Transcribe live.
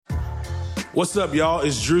What's up, y'all?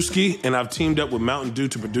 It's Drewski, and I've teamed up with Mountain Dew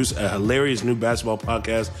to produce a hilarious new basketball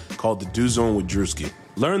podcast called The Dew Zone with Drewski.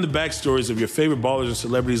 Learn the backstories of your favorite ballers and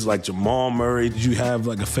celebrities like Jamal Murray. Did you have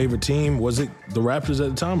like a favorite team? Was it the Raptors at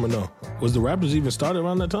the time or no? Was the Raptors even started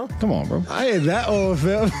around that time? Come on, bro. I ain't that old,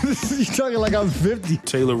 fam. You talking like I'm 50.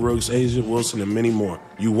 Taylor Rooks, Asia Wilson, and many more.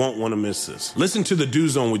 You won't want to miss this. Listen to The Dew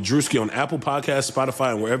Zone with Drewski on Apple Podcasts,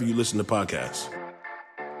 Spotify, and wherever you listen to podcasts.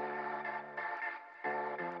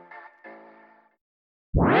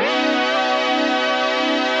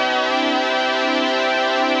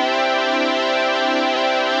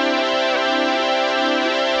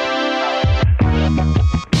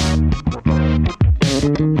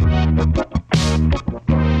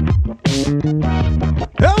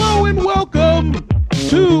 Hello and welcome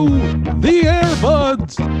to the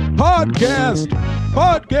Airbuds podcast.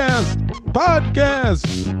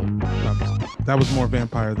 That was more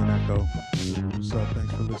vampire than Echo. What's up?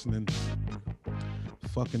 Thanks for listening.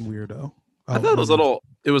 Fucking weirdo. I thought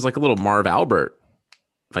it was like a little Marv Albert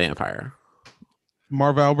vampire.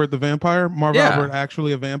 Marv Albert the vampire? Albert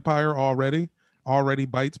actually a vampire already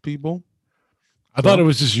bites people. I thought it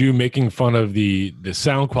was just you making fun of the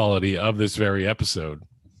sound quality of this very episode.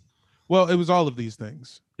 Well, it was all of these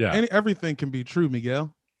things. Yeah. Everything can be true,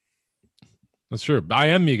 Miguel. That's true. I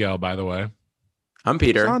am Miguel, by the way. I'm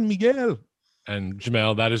Peter. San Miguel. And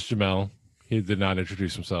Jamel, that is Jamel. He did not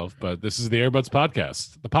introduce himself, but this is the Airbuds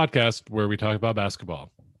podcast, the podcast where we talk about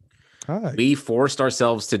basketball. Hi. We forced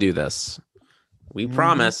ourselves to do this. We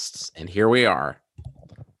promised, and here we are,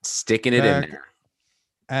 sticking it in there.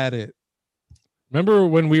 At it. Remember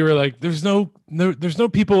when we were like, there's no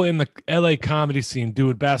people in the LA comedy scene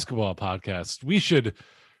doing basketball podcasts. We should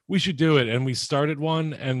do it. And we started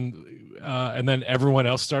one, and then everyone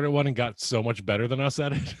else started one and got so much better than us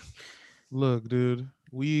at it. Look, dude,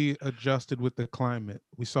 we adjusted with the climate.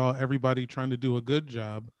 We saw everybody trying to do a good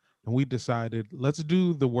job, and we decided, let's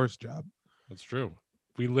do the worst job. That's true.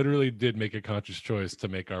 We literally did make a conscious choice to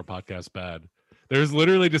make our podcast bad. There's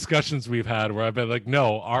literally discussions we've had where I've been like,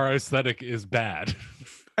 no, our aesthetic is bad.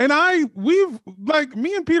 And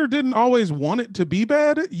me and Peter didn't always want it to be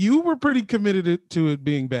bad. You were pretty committed to it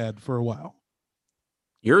being bad for a while.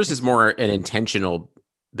 Yours is more an intentional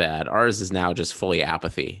bad. Ours is now just fully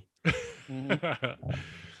apathy.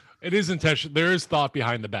 It is intentional. There is thought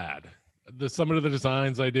behind the bad. Some of the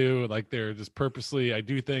designs I do, like they're just purposely, I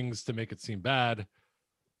do things to make it seem bad.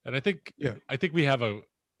 And I think we have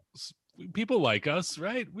people like us,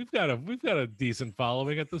 right? We've got a decent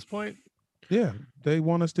following at this point. Yeah, they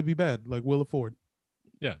want us to be bad, like Willa Ford.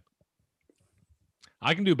 Yeah,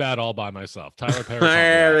 I can do bad all by myself. Tyler Perry.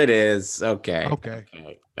 There it is. Okay. All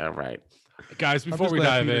right, guys. Before we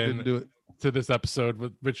dive in to this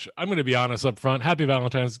episode, which I'm going to be honest up front, happy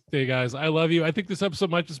Valentine's Day, guys. I love you. I think this episode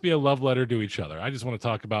might just be a love letter to each other. I just want to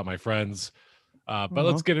talk about my friends, but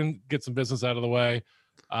let's get some business out of the way.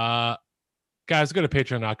 Guys, go to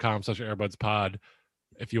patreon.com/airbudspod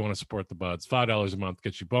if you want to support the buds. $5 a month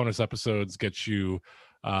gets you bonus episodes, gets you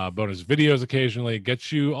bonus videos occasionally,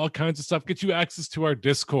 gets you all kinds of stuff, gets you access to our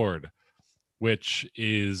Discord, which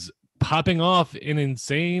is popping off in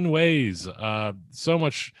insane ways. So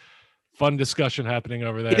much fun discussion happening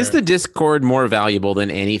over there. Is the Discord more valuable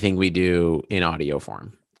than anything we do in audio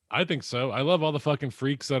form? I think so. I love all the fucking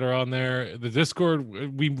freaks that are on there. The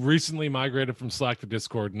Discord, we recently migrated from Slack to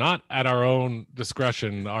Discord, not at our own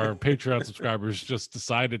discretion. Our Patreon subscribers just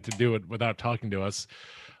decided to do it without talking to us.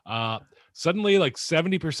 Suddenly, like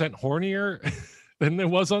 70% hornier than it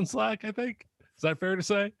was on Slack, I think. Is that fair to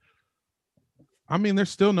say? I mean,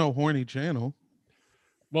 there's still no horny channel.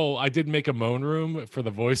 Well, I did make a moan room for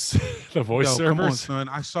the voice servers. Come on, son.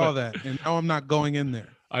 I saw that, and now I'm not going in there.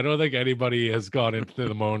 I don't think anybody has gone into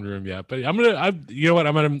the moan room yet, but I'm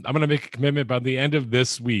gonna make a commitment by the end of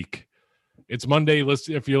this week. It's Monday.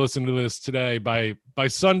 If you listen to this today, by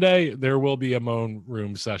Sunday there will be a moan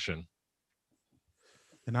room session,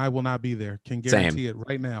 and I will not be there. Can guarantee it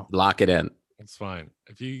right now. Lock it in. It's fine.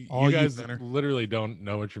 If you guys literally don't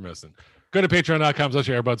know what you're missing, go to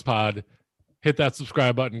patreon.com/airbudspod. Hit that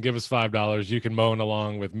subscribe button. Give us $5. You can moan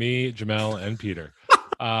along with me, Jamel, and Peter.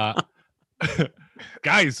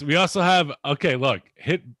 Guys, we also have,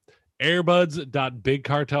 hit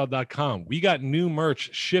airbuds.bigcartel.com. We got new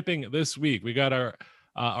merch shipping this week. We got our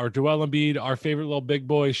Joel Embiid, our favorite little big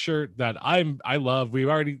boy shirt that I love. We've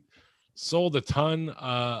already sold a ton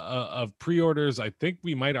of pre-orders. I think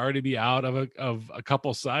we might already be out of a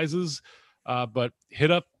couple sizes, but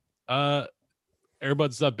hit up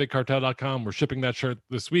airbuds.bigcartel.com. We're shipping that shirt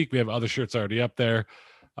this week. We have other shirts already up there.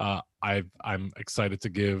 I'm excited to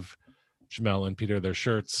give Jamel and Peter their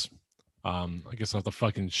shirts. I guess I'll have to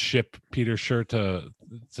fucking ship Peter's shirt to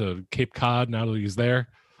Cape Cod now that he's there.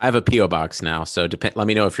 I have a PO box now, so let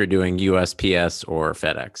me know if you're doing USPS or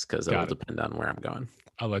FedEx, because it will depend on where I'm going.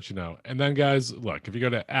 I'll let you know. And then, guys, look, if you go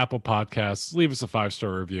to Apple Podcasts, leave us a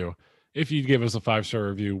 5-star review. If you give us a 5-star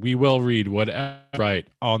review, we will read whatever you write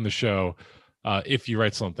on the show. If you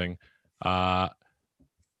write something,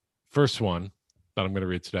 first one that I'm going to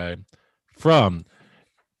read today from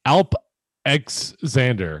Alp X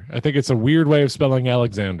Xander. I think it's a weird way of spelling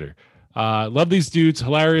Alexander. Love these dudes.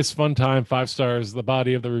 Hilarious, fun time. 5 stars. The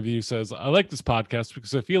body of the review says, I like this podcast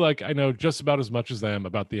because I feel like I know just about as much as them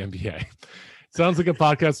about the NBA. Sounds like a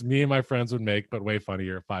podcast me and my friends would make, but way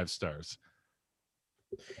funnier. 5 stars.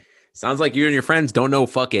 Sounds like you and your friends don't know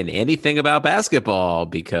fucking anything about basketball,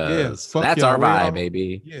 because that's our vibe,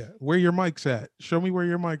 baby. Yeah. Where your mics at? Show me where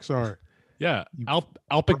your mics are. Yeah.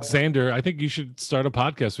 Alexander, I think you should start a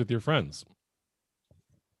podcast with your friends.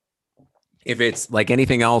 If it's like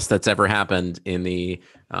anything else that's ever happened in the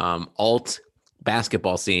alt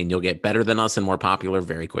basketball scene, you'll get better than us and more popular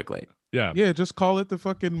very quickly. Yeah. Yeah. Just call it the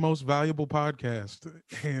fucking most valuable podcast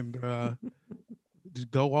and just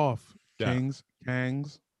go off. Yeah.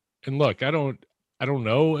 Kangs. And look, I don't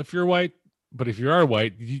know if you're white, but if you are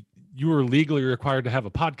white, you are legally required to have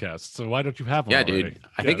a podcast. So why don't you have one? Yeah, already? dude.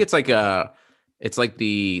 I think it's like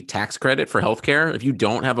the tax credit for healthcare. If you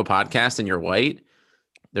don't have a podcast and you're white,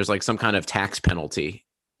 there's like some kind of tax penalty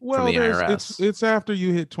from the IRS. It's after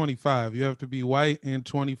you hit 25. You have to be white and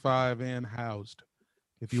 25 and housed.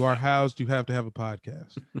 If you are housed, you have to have a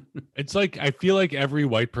podcast. It's like, I feel like every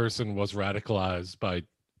white person was radicalized by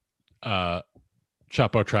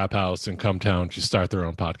Chapo Trap House and Come Town to start their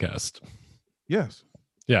own podcast. Yes.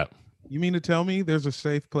 Yeah. You mean to tell me there's a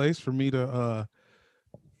safe place for me to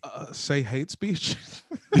say hate speech?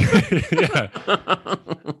 Yeah.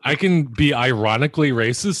 I can be ironically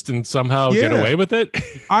racist and somehow get away with it.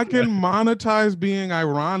 I can monetize being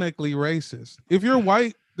ironically racist. If you're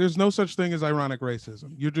white, there's no such thing as ironic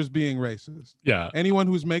racism. You're just being racist. Yeah. Anyone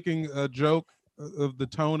who's making a joke of the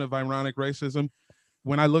tone of ironic racism,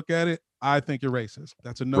 when I look at it, I think you're racist.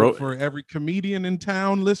 That's a note for every comedian in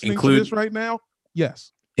town listening to this right now.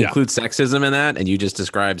 Yes. Include sexism in that, and you just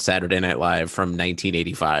described Saturday Night Live from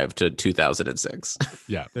 1985 to 2006.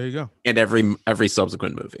 Yeah. There you go. And every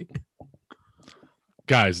subsequent movie.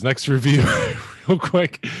 Guys, next review real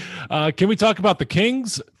quick. Can we talk about the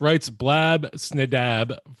Kings? Writes Blab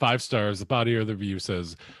Snedab, 5 stars. The body of the review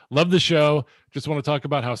says, love the show. Just want to talk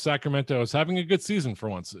about how Sacramento is having a good season for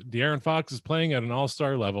once. De'Aaron Fox is playing at an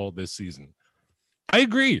all-star level this season. I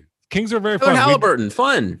agree. Kings are very fun. Halliburton,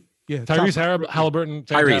 fun. Yeah, Tyrese Halliburton.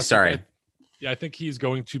 Tyrese, sorry. I think he's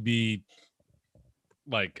going to be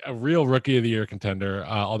like a real rookie of the year contender,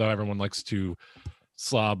 although everyone likes to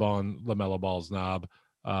slob on LaMelo Ball's knob.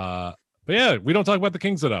 But yeah, we don't talk about the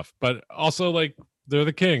Kings enough, but also like they're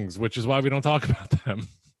the Kings, which is why we don't talk about them.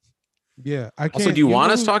 Yeah. I can't. Also, do you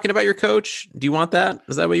want us talking about your coach? Do you want that?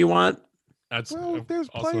 Is that what you want? Well, if there's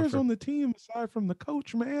players on the team aside from the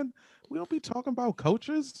coach, man, we don't be talking about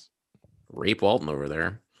coaches. Rape Walton over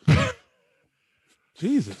there.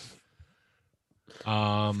 Jesus.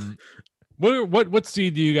 What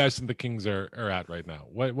seed do you guys think the Kings are at right now?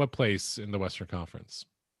 What place in the Western Conference?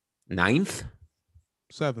 9th?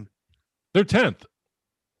 7th. They're 10th.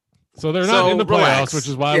 So they're not in the playoffs, relax. which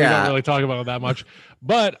is why we don't really talk about it that much.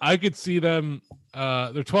 But I could see them.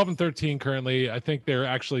 They're 12 and 13 currently. I think they're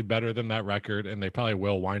actually better than that record, and they probably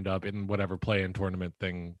will wind up in whatever play-in tournament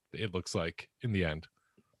thing it looks like in the end.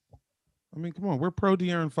 I mean, come on, we're pro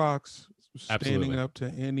De'Aaron Fox, standing Absolutely. up to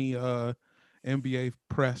any NBA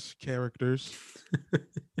press characters.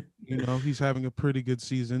 You know, he's having a pretty good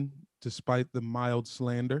season despite the mild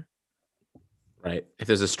slander. Right. If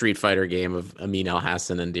there's a Street Fighter game of Amin Al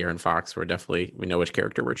Hassan and De'Aaron Fox, we know which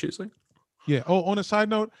character we're choosing. Yeah. Oh, on a side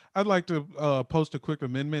note, I'd like to post a quick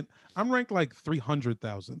amendment. I'm ranked like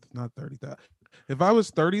 300,000th, not 30,000. If I was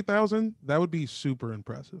 30,000, that would be super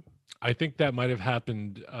impressive. I think that might have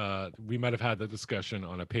happened. We might have had the discussion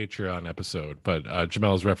on a Patreon episode, but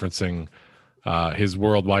Jamel's referencing his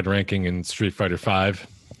worldwide ranking in Street Fighter V.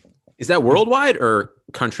 Is that worldwide or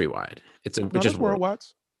countrywide? It's Just worldwide.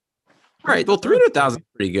 All right. Well, 300,000 is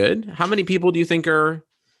pretty good. How many people do you think are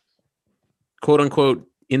quote unquote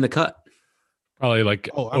in the cut? Probably like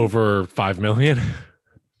over 5 million.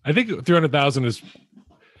 I think 300,000 is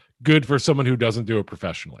good for someone who doesn't do it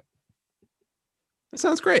professionally. That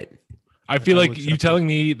sounds great. I feel like you telling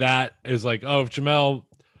me that is like, oh, if Jamel,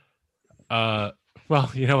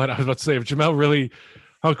 well, you know what I was about to say. If Jamel really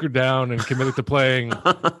hunkered down and committed to playing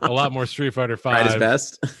a lot more Street Fighter V, Tried his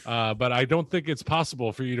best. But I don't think it's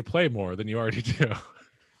possible for you to play more than you already do.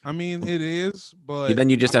 I mean, it is, but then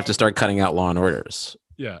you just have to start cutting out Law and Orders.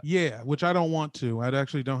 Yeah, which I don't want to. I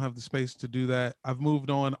actually don't have the space to do that. I've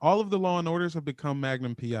moved on. All of the Law and Orders have become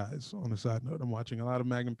Magnum PIs. On a side note, I'm watching a lot of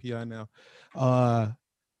Magnum PI now.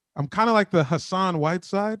 I'm kind of like the Hassan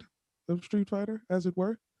Whiteside of Street Fighter, as it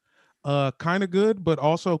were. Kind of good, but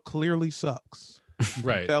also clearly sucks.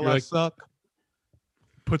 Right. Tell I suck.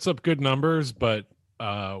 Puts up good numbers, but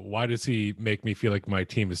why does he make me feel like my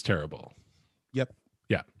team is terrible? Yep.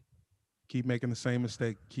 Yeah. Keep making the same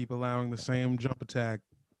mistake. Keep allowing the same jump attack.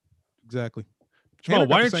 Exactly. Jamal,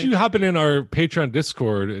 why aren't you hopping in our Patreon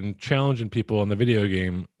Discord and challenging people on the video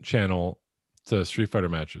game channel to Street Fighter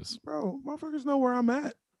matches? Bro, motherfuckers know where I'm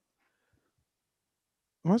at.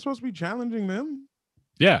 Am I supposed to be challenging them?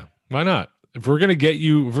 Yeah, why not? If we're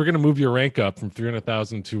gonna move your rank up from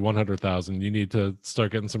 300,000 to 100,000, you need to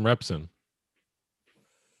start getting some reps in.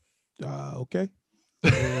 Okay.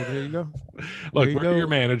 Well, there you go. Look, we're your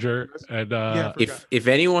manager, and if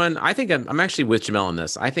anyone, I think I'm actually with Jamel on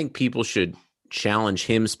this. I think people should challenge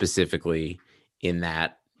him specifically in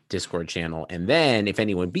that Discord channel, and then if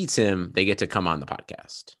anyone beats him, they get to come on the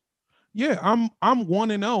podcast. Yeah, I'm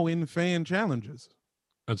 1-0 in fan challenges.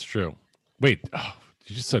 That's true. Wait,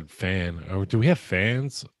 you just said fan. Oh, do we have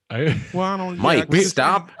fans? I don't. Mike,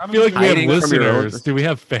 stop. I feel like we have listeners. Do we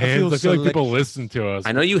have fans? I feel like people listen to us.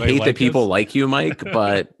 I know you hate that people like you, Mike,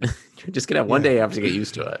 but you're just gonna have one day you have to get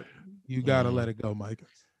used to it. You gotta let it go, Mike.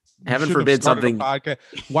 Heaven forbid something. Podcast.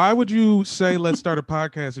 Why would you say let's start a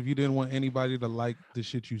podcast if you didn't want anybody to like the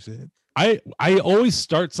shit you said? I always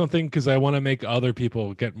start something because I want to make other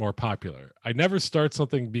people get more popular. I never start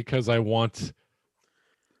something because I want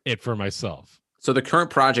it for myself. So the current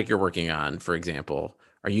project you're working on, for example,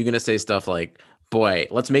 are you going to say stuff like, boy,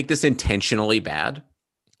 let's make this intentionally bad?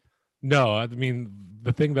 No, I mean,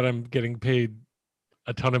 the thing that I'm getting paid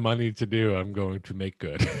a ton of money to do, I'm going to make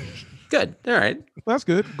good. Good. All right. Well, that's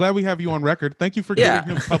good. Glad we have you on record. Thank you for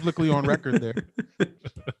getting him publicly on record there.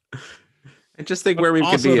 And just think where we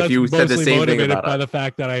could be if you said the same thing about by the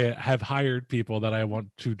fact that I have hired people that I want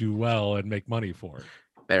to do well and make money for.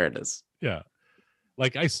 There it is. Yeah.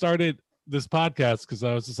 Like I started this podcast because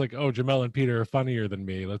I was just like, oh, Jamel and Peter are funnier than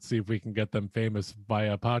me. Let's see if we can get them famous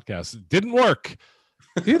via podcast. It didn't work.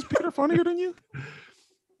 Is Peter funnier than you?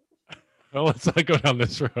 Well, let's not go down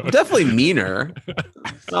this road. Definitely meaner.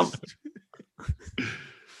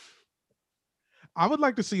 I would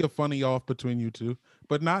like to see a funny off between you two,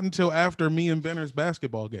 but not until after me and Benner's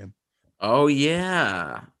basketball game. Oh,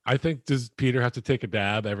 yeah. I think, does Peter have to take a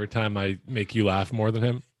dab every time I make you laugh more than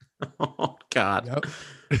him? Oh, God. Yep.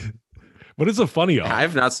 What is a funny off? I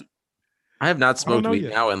have not smoked weed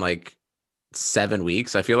now in like 7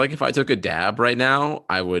 weeks. I feel like if I took a dab right now,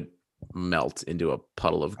 I would melt into a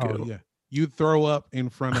puddle of goo. Oh, yeah. You'd throw up in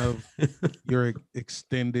front of your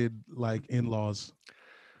extended like in-laws.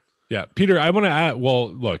 Yeah, Peter, I want to add.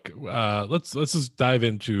 Well, look, let's just dive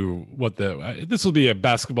into what this will be a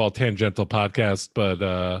basketball tangential podcast, but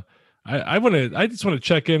I just want to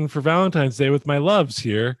check in for Valentine's Day with my loves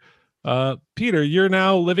here. Peter, you're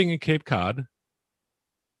now living in Cape Cod.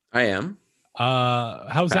 I am.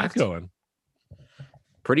 How's that going?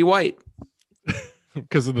 Pretty white.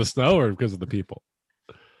 Because of the snow or because of the people?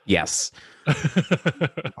 Yes.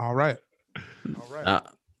 All right.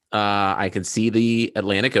 I can see the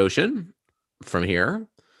Atlantic Ocean from here.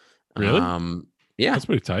 Really? Yeah. That's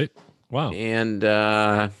pretty tight. Wow. And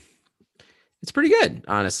it's pretty good,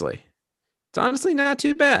 honestly. It's honestly not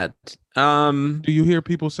too bad. Do you hear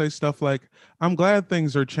people say stuff like, I'm glad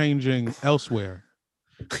things are changing elsewhere?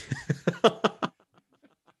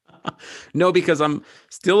 No, because I'm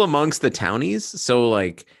still amongst the townies. So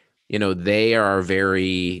like, they are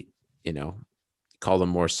very, call them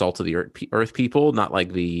more salt of the earth people, not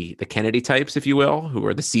like the Kennedy types, if you will, who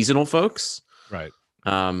are the seasonal folks. Right.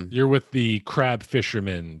 You're with the crab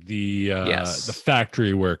fishermen, the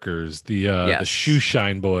factory workers, the shoe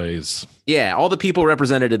shine boys. Yeah, all the people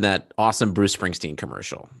represented in that awesome Bruce Springsteen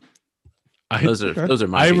commercial. Those are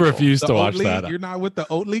my. I refuse to watch that. You're not with the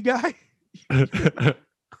Oatly guy.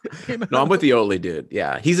 No, I'm with the Oatly dude.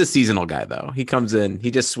 Yeah, he's a seasonal guy though. He comes in, he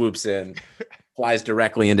just swoops in, flies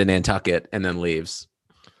directly into Nantucket, and then leaves.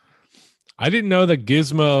 I didn't know that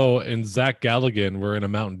Gizmo and Zach Galligan were in a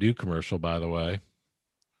Mountain Dew commercial, by the way.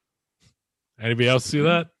 Anybody else see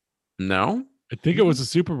that? No. I think it was a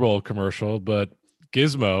Super Bowl commercial, but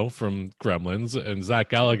Gizmo from Gremlins and Zach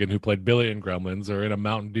Galligan, who played Billy in Gremlins, are in a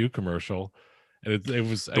Mountain Dew commercial. And it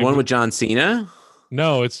was the one with John Cena?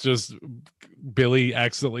 No, it's just Gizmo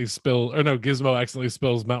accidentally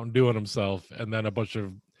spills Mountain Dew on himself, and then a bunch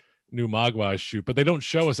of new Mogwai shoot, but they don't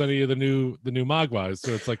show us any of the new Mogwais,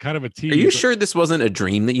 so it's like kind of a tease. Are you sure this wasn't a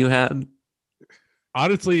dream that you had?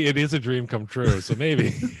 Honestly, it is a dream come true, so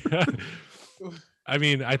maybe. I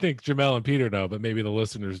mean, I think Jamel and Peter know, but maybe the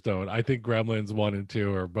listeners don't. I think Gremlins 1 and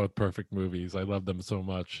 2 are both perfect movies. I love them so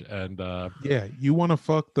much. And yeah, you want to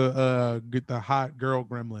fuck the hot girl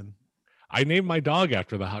gremlin. I named my dog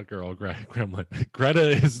after the hot girl gremlin.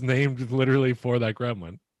 Greta is named literally for that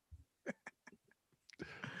gremlin.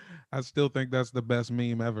 I still think that's the best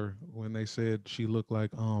meme ever when they said she looked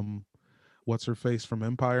like what's her face from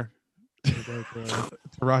Empire? Like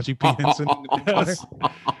Taraji P. Henson. Yes,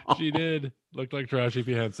 she did look like Taraji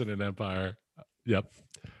P. Henson in Empire. Yep.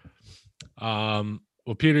 Well,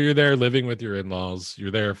 Peter, you're there living with your in-laws.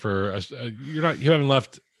 You're there for you haven't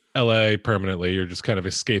left LA permanently. You're just kind of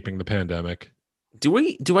escaping the pandemic. Do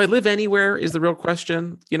I live anywhere is the real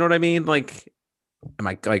question. You know what I mean? Like, am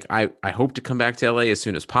I like I hope to come back to LA as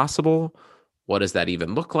soon as possible. What does that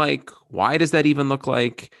even look like? Why does that even look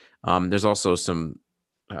like? There's also some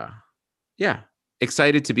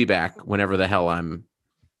excited to be back whenever the hell I'm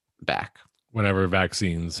back. Whenever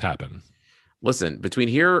vaccines happen. Listen, between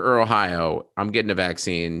here or Ohio, I'm getting a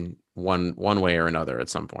vaccine one way or another at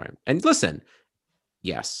some point. And listen,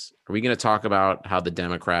 yes, are we going to talk about how the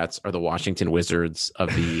Democrats are the Washington Wizards of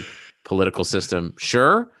the political system?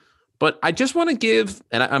 Sure. But I just want to give,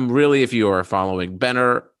 and I'm really, if you are following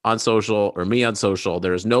Benner on social or me on social,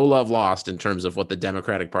 there is no love lost in terms of what the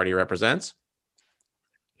Democratic Party represents.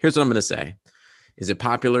 Here's what I'm going to say. Is it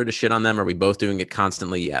popular to shit on them? Are we both doing it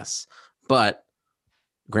constantly? Yes. But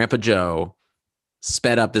Grandpa Joe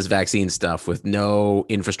sped up this vaccine stuff with no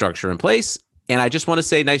infrastructure in place. And I just want to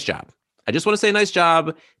say nice job. I just want to say nice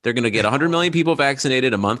job. They're going to get 100 million people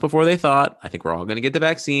vaccinated a month before they thought. I think we're all going to get the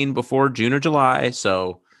vaccine before June or July.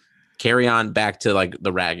 So carry on back to like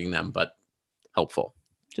the ragging them, but helpful.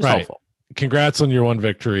 Just helpful. Congrats on your one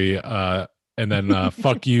victory. And then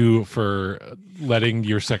fuck you for letting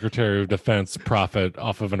your Secretary of Defense profit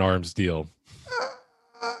off of an arms deal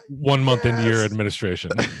 1 month into your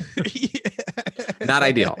administration. Not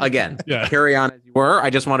ideal. Again, carry on as you were.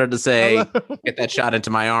 I just wanted to say, get that shot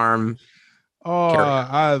into my arm.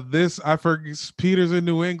 I forget. Peter's in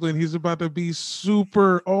New England. He's about to be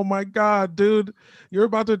super. Oh my God, dude. You're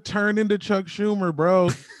about to turn into Chuck Schumer, bro.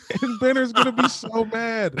 And Benner's going to be so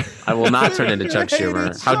mad. I will not turn into Chuck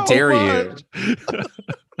Schumer. How dare you?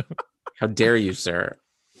 How dare you, sir?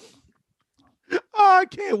 Oh, I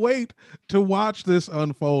can't wait to watch this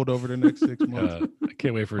unfold over the next 6 months. I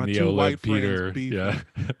can't wait for Neo-Lib Peter. Yeah.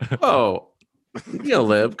 Oh,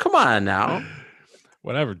 Neo-Lib, come on now.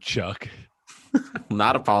 Whatever, Chuck. Will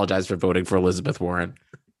not apologize for voting for Elizabeth Warren.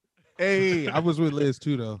 Hey, I was with Liz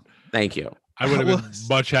too, though. Thank you. I would have been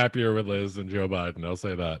much happier with Liz than Joe Biden. I'll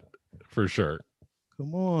say that for sure.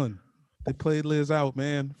 Come on. They played Liz out,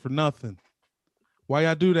 man, for nothing. Why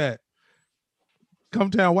y'all do that?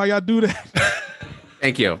 Come down. Why y'all do that?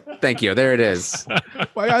 Thank you. Thank you. There it is.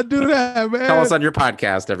 Why y'all do that, man? Tell us on your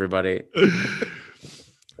podcast, everybody.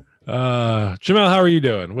 Jamel, how are you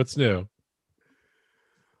doing? What's new?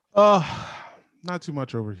 Not too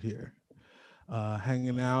much over here.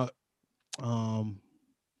 Hanging out.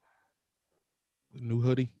 New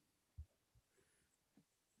hoodie.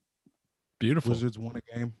 Beautiful. Wizards won a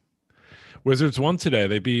game. Wizards won today.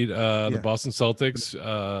 They beat the Boston Celtics.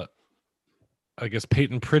 I guess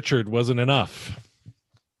Peyton Pritchard wasn't enough.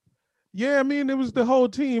 Yeah, I mean, it was the whole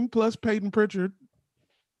team plus Peyton Pritchard.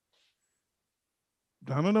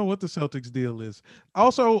 I don't know what the Celtics deal is.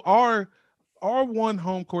 Also, our one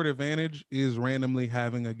home court advantage is randomly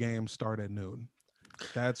having a game start at noon.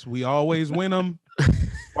 We always win them.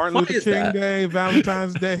 Martin Luther King Day,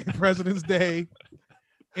 Valentine's Day, President's Day,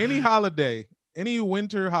 any holiday, any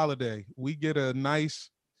winter holiday, we get a nice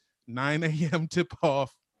 9 a.m. tip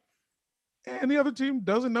off. And the other team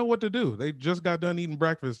doesn't know what to do. They just got done eating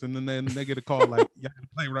breakfast, and then they get a call like, "You have to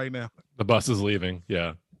play right now." The bus is leaving.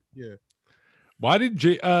 Yeah. Yeah. Why did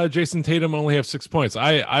Jason Tatum only have 6 points?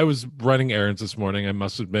 I was running errands this morning, I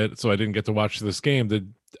must admit, so I didn't get to watch this game.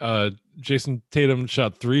 Did Jason Tatum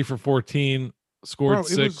shot 3 for 14, scored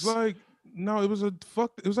 6? It was like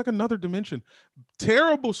it was like another dimension.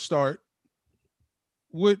 Terrible start,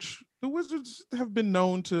 which the Wizards have been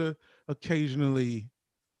known to occasionally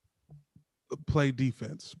play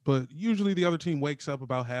defense, but usually the other team wakes up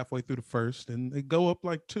about halfway through the first and they go up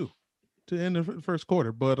like 2 to end the first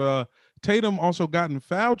quarter. But Tatum also got in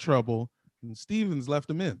foul trouble and Stevens left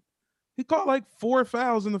him in. He caught like 4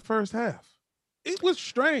 fouls in the first half. It was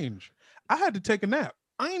strange. I had to take a nap.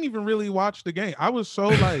 I ain't even really watched the game. I was so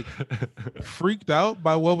like freaked out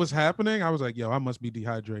by what was happening. I was like, yo, I must be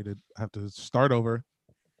dehydrated. I have to start over.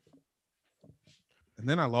 and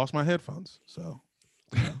then I lost my headphones. So,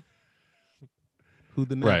 who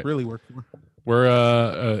the net really work for?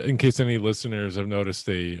 We're in case any listeners have noticed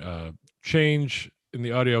a change in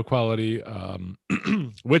the audio quality,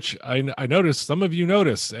 which I noticed some of you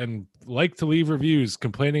notice and like to leave reviews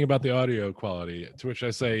complaining about the audio quality, to which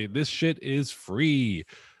I say this shit is free.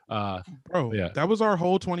 Bro, yeah, that was our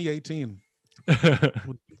whole 2018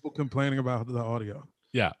 with people complaining about the audio.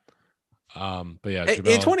 Yeah. But yeah, in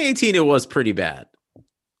 2018 it was pretty bad.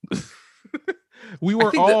 We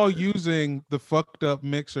were all using the fucked up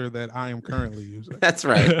mixer that I am currently using. That's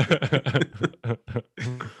right.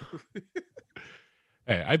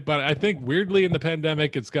 But I think weirdly in the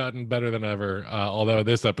pandemic, it's gotten better than ever. Although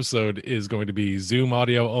this episode is going to be Zoom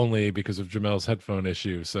audio only because of Jamel's headphone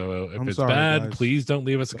issue. So if it's bad, guys, please don't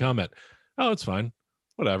leave us a comment. Oh, it's fine.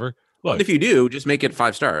 Whatever. Look, if you do, just make it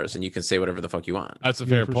 5 stars and you can say whatever the fuck you want. That's a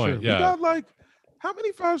fair point. Sure. Yeah. We got like, how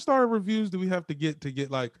many 5-star reviews do we have to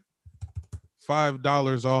get like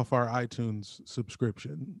 $5 off our iTunes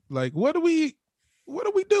subscription? Like, what are we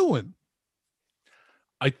doing?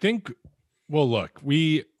 I think, well, look,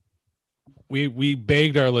 we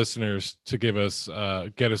begged our listeners to give us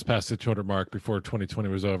get us past the 200 mark before 2020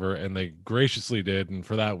 was over, and they graciously did, and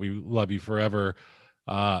for that we love you forever.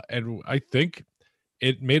 And I think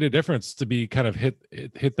it made a difference to be kind of hit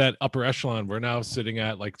that upper echelon. We're now sitting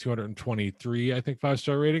at like 223, I think,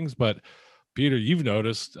 5-star ratings. But Peter, you've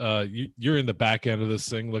noticed you're in the back end of this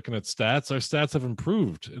thing looking at stats. Our stats have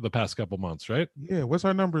improved in the past couple months, right? Yeah. What's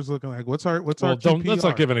our numbers looking like? What's our let's not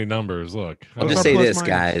give any numbers. Look, I'll just say this,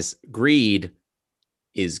 guys. Greed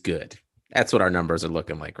is good. That's what our numbers are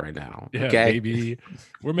looking like right now. Yeah, okay? Baby.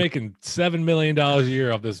 We're making $7 million a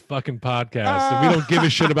year off this fucking podcast, and we don't give a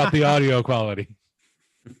shit about the audio quality.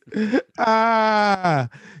 Yeah,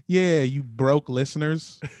 you broke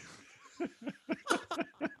listeners.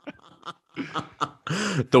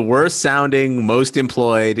 The worst sounding, most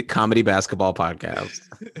employed comedy basketball podcast.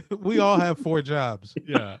 We all have 4 jobs.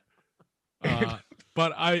 Yeah.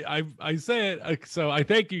 But I say it, so I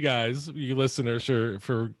thank you guys, you listeners,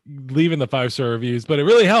 for leaving the 5-star reviews. But it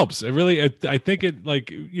really helps. I think it, like,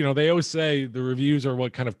 you know, they always say the reviews are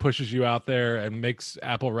what kind of pushes you out there and makes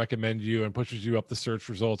Apple recommend you and pushes you up the search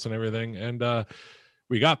results and everything. And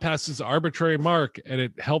we got past this arbitrary mark, and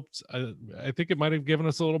it helped. I think it might have given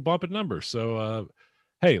us a little bump in numbers. So,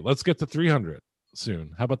 hey, let's get to 300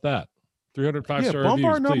 soon. How about that? 300 5-star bump reviews,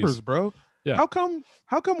 our numbers, please. Bro. Yeah. How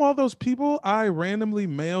come all those people I randomly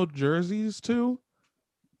mailed jerseys to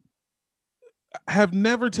have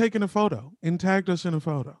never taken a photo and tagged us in a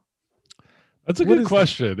photo? That's a good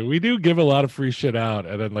question. That? We do give a lot of free shit out,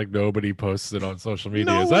 and then like nobody posts it on social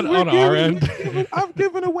media. Is that on our end? I've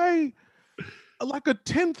given away like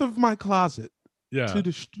 1/10 of my closet to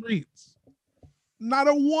the streets. Not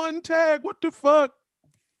a one tag. What the fuck?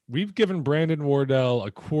 We've given Brandon Wardell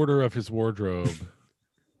 1/4 of his wardrobe.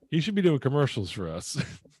 He should be doing commercials for us.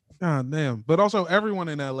 God damn. But also everyone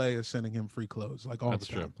in LA is sending him free clothes. Like all That's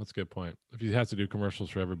the time. True. That's a good point. If he has to do commercials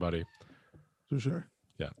for everybody. For sure.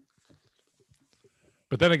 Yeah.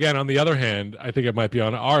 But then again, on the other hand, I think it might be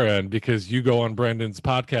on our end because you go on Brandon's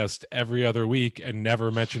podcast every other week and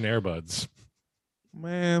never mention Airbuds.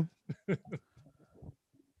 Man.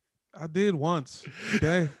 I did once.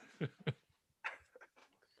 Okay. I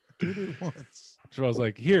did it once. So I was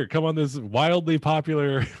like, here, come on this wildly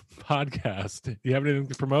popular podcast. Do you have anything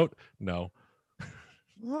to promote? No.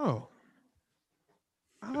 No.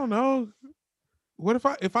 I don't know. What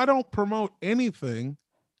if I don't promote anything,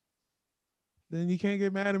 then you can't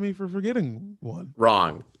get mad at me for forgetting one.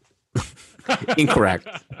 Wrong. Incorrect.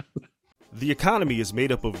 The economy is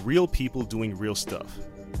made up of real people doing real stuff,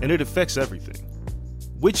 and it affects everything.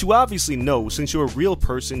 Which you obviously know since you're a real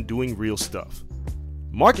person doing real stuff.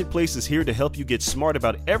 Marketplace is here to help you get smart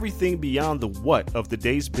about everything beyond the what of the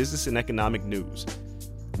day's business and economic news.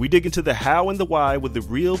 We dig into the how and the why with the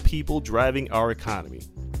real people driving our economy.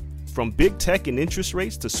 From big tech and interest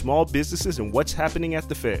rates to small businesses and what's happening at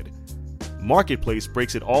the Fed. Marketplace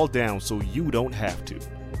breaks it all down so you don't have to.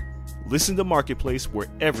 Listen to Marketplace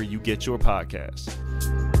wherever you get your podcasts.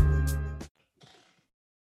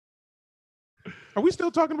 Are we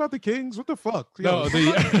still talking about the Kings? What the fuck? No,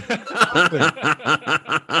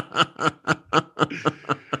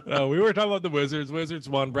 no, we were talking about the Wizards. Wizards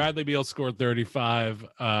won. Bradley Beal scored 35.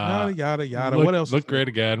 Yada. What else? Looked great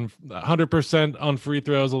again. 100% on free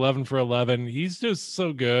throws, 11 for 11. He's just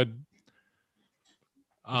so good.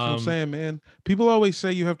 That's what I'm saying, man. People always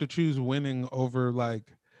say you have to choose winning over like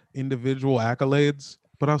individual accolades,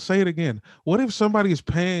 but I'll say it again. What if somebody is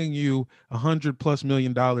paying you $100+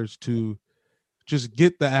 million to just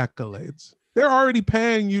get the accolades? They're already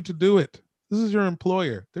paying you to do it. This is your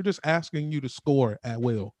employer. They're just asking you to score at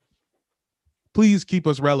will. Please keep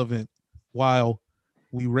us relevant while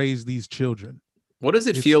we raise these children. What does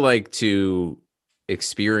it feel like to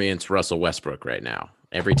experience Russell Westbrook right now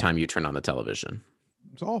every time you turn on the television?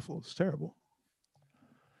 It's awful. It's terrible.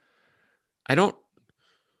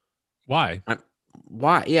 Why?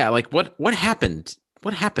 Why? Yeah, like what happened?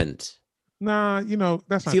 What happened? Nah,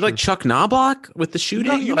 that's not. Is he like Chuck Knobloch with the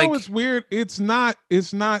shooting? You know, it's weird. It's not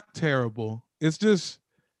terrible. It's just,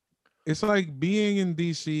 it's like being in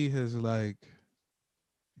DC has like,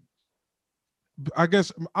 I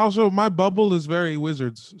guess also my bubble is very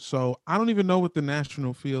Wizards, so I don't even know what the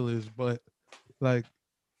national feel is, but like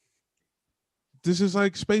this is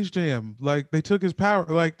like Space Jam. Like they took his power,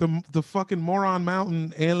 like the fucking Moron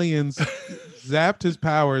Mountain aliens zapped his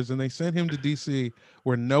powers and they sent him to DC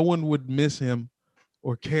where no one would miss him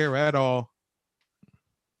or care at all.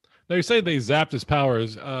 Now you say they zapped his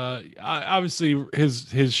powers. Obviously,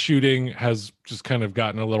 his shooting has just kind of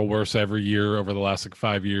gotten a little worse every year over the last like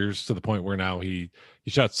 5 years, to the point where now he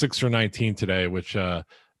shot 6 for 19 today, which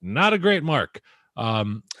not a great mark.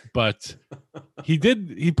 But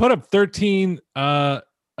he put up 13,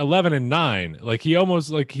 11 and 9. Like he almost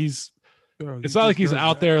like he's. It's not like he's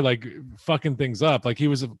out there like fucking things up. Like he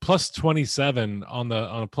was a plus 27 on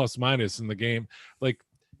a plus minus in the game. Like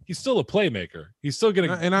he's still a playmaker. He's still getting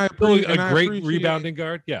a great rebounding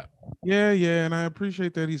guard. Yeah. And I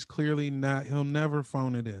appreciate that he's clearly not. He'll never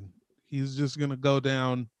phone it in. He's just gonna go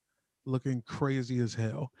down looking crazy as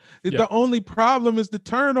hell. The only problem is the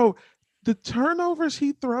turnover. The turnovers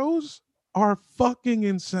he throws are fucking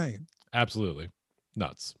insane. Absolutely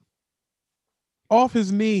nuts. Off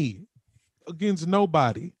his knee. Against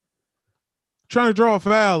nobody, trying to draw a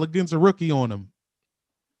foul against a rookie on him.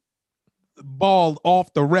 Ball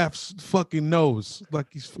off the ref's fucking nose, like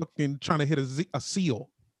he's fucking trying to hit a seal.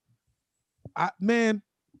 Man,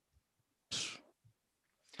 you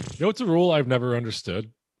know what's a rule I've never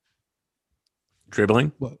understood?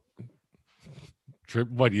 Dribbling. What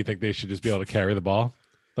do you think they should just be able to carry the ball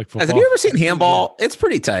like football? Have you ever seen handball? It's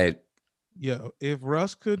pretty tight. Yeah, if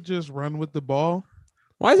Russ could just run with the ball.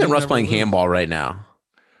 Why isn't Russ playing handball right now?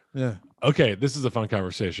 Yeah. Okay, this is a fun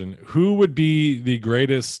conversation. Who would be the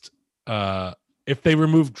greatest if they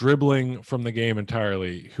remove dribbling from the game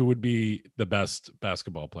entirely? Who would be the best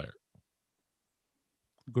basketball player?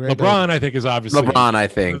 LeBron, I think, is obviously LeBron. I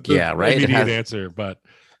think, right. Immediate answer, but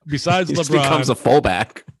besides he LeBron, becomes a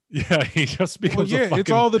fullback. Yeah, he just becomes. Well,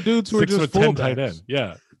 it's all the dudes who are just 6'10" tight end.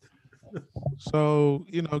 Yeah. So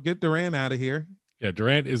get Durant out of here. Yeah,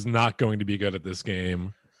 Durant is not going to be good at this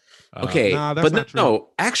game. Okay,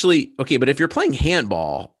 actually, but if you're playing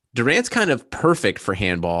handball, Durant's kind of perfect for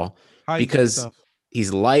handball because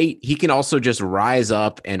he's light. He can also just rise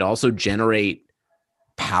up and also generate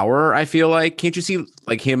power. I feel like, can't you see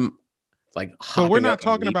like him? Like, so we're not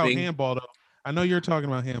talking about handball though. I know you're talking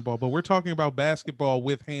about handball, but we're talking about basketball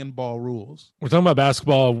with handball rules. We're talking about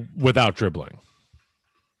basketball without dribbling.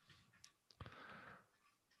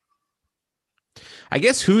 I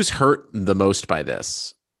guess who's hurt the most by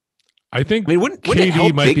this? I think. Wouldn't KD it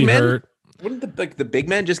help might big be men? Hurt. Wouldn't the big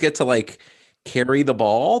men just get to like carry the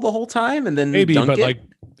ball the whole time and then maybe? Dunk but it? like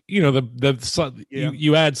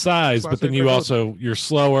you add size, but then you're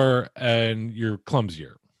slower and you're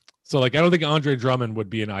clumsier. So like I don't think Andre Drummond would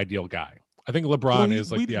be an ideal guy. I think LeBron is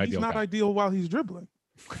like the ideal. He's not guy. ideal while he's dribbling.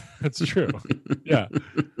 That's true. Yeah.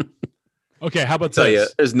 Okay, how about tell this?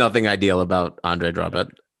 you, there's nothing ideal about Andre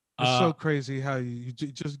Drummond. It's so crazy how you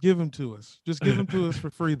just give him to us. Just give him to us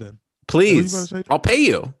for free then. Please. I'll pay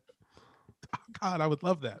you. Oh, God, I would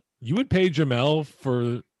love that. You would pay Jamel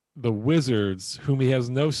for the Wizards, whom he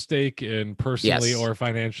has no stake in personally or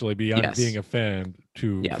financially beyond being a fan for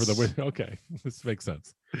the okay, this makes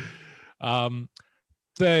sense.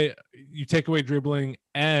 Say you take away dribbling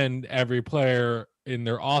and every player in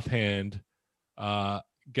their offhand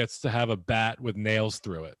gets to have a bat with nails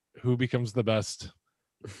through it. Who becomes the best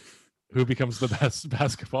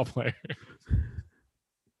basketball player?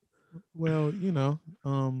 Well,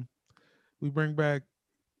 we bring back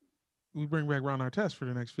Ron Artest for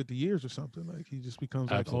the next 50 years or something. Like he just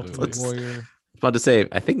becomes like ultimate warrior. I was about to say,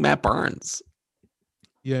 I think Matt Barnes.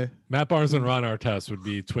 Yeah, Matt Barnes and Ron Artest would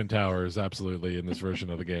be twin towers, absolutely, in this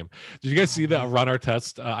version of the game. Did you guys see that Ron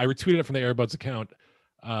Artest? I retweeted it from the Airbuds account,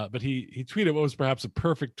 but he tweeted what was perhaps a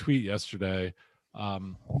perfect tweet yesterday.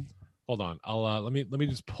 Hold on, I'll let me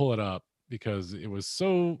just pull it up because it was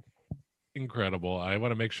so incredible. I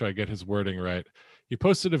want to make sure I get his wording right. He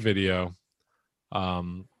posted a video,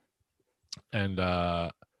 and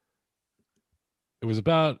it was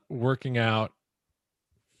about working out.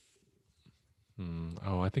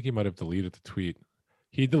 Oh, I think he might have deleted the tweet.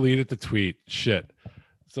 He deleted the tweet. Shit.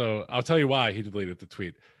 So I'll tell you why he deleted the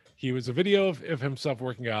tweet. He was a video of himself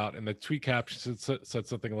working out, and the tweet caption said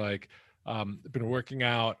something like, been working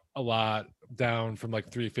out a lot, down from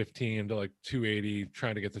like 315 to like 280,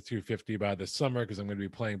 trying to get to 250 by this summer because I'm going to be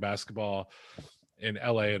playing basketball in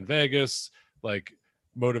LA and Vegas, like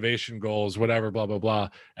motivation goals, whatever, blah, blah, blah.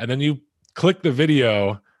 And then you click the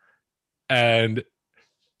video and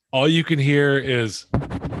all you can hear is,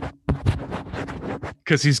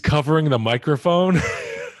 because he's covering the microphone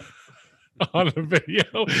on the video,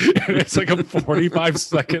 and it's like a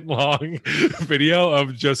 45-second long video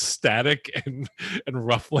of just static and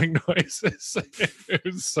ruffling noises. It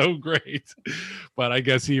was so great, but I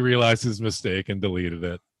guess he realized his mistake and deleted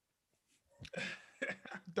it.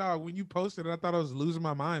 Dog, when you posted it, I thought I was losing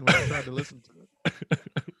my mind when I tried to listen to it.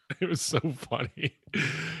 It was so funny.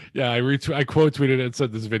 Yeah, I quote tweeted it and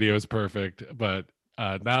said this video is perfect, but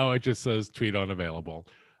now it just says tweet unavailable.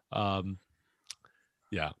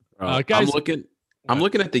 Yeah. Guys, I'm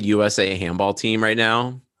looking at the USA handball team right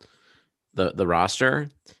now, the roster,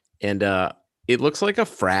 and it looks like a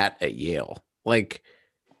frat at Yale. Like,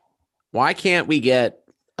 why can't we get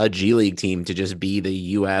a G League team to just be the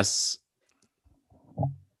US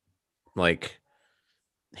like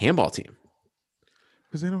handball team?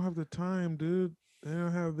 Because they don't have the time, dude. They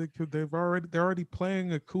don't have they're already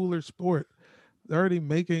playing a cooler sport. They're already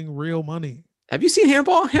making real money. Have you seen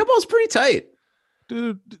handball? Handball's pretty tight.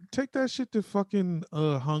 Dude, take that shit to fucking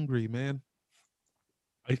Hungary, man.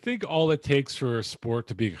 I think all it takes for a sport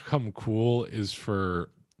to become cool is for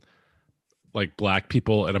like black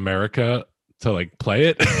people in America to like play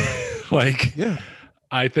it. Like, yeah,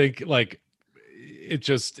 I think like it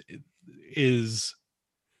just is.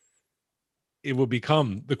 It would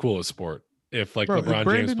become the coolest sport if like LeBron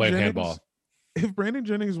James played handball. If Brandon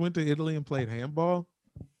Jennings went to Italy and played handball,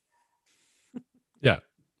 yeah,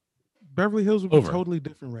 Beverly Hills would be totally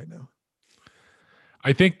different right now.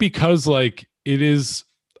 I think because like it is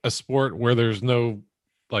a sport where there's no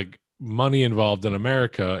like money involved in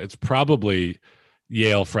America, it's probably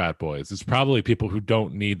Yale frat boys. It's probably people who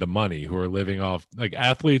don't need the money, who are living off like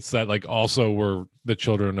athletes that like also were the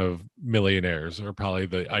children of millionaires, are probably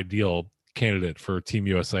the ideal candidate for Team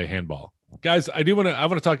USA handball. Guys, I want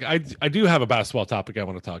to talk. I do have a basketball topic I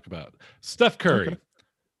want to talk about. Steph Curry.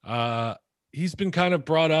 Okay. He's been kind of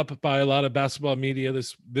brought up by a lot of basketball media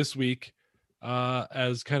this week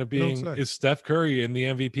as kind of being, is Steph Curry in the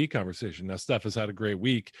MVP conversation? Now, Steph has had a great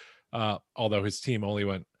week, although his team only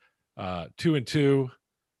went 2-2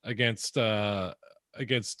 against 2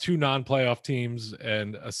 non-playoff teams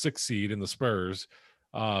and a 6 seed in the Spurs.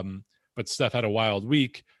 But Steph had a wild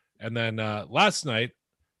week. And then last night,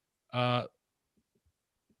 the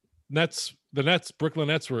Brooklyn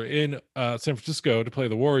Nets were in San Francisco to play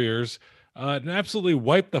the Warriors and absolutely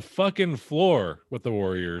wiped the fucking floor with the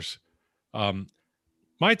Warriors.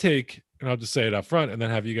 My take, and I'll just say it up front and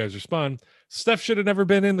then have you guys respond. Steph should have never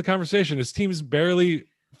been in the conversation. His team is barely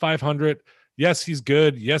 500. Yes, he's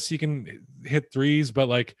good. Yes, he can hit threes, but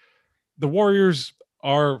like the Warriors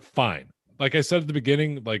are fine. Like I said at the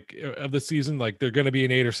beginning, like of the season, like they're going to be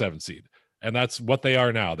an 8 or 7 seed, and that's what they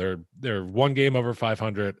are now. They're 1 game over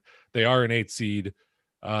 500. They are an 8 seed,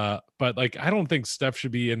 but like I don't think Steph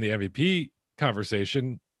should be in the MVP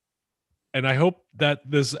conversation. And I hope that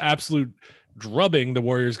this absolute drubbing the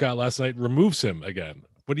Warriors got last night removes him again.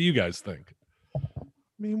 What do you guys think? I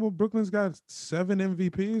mean, well, Brooklyn's got 7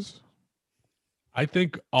 MVPs. I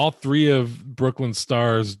think all 3 of Brooklyn's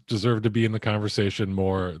stars deserve to be in the conversation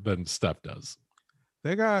more than Steph does.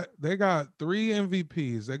 They got 3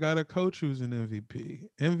 MVPs. They got a coach who's an MVP,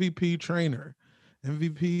 MVP trainer,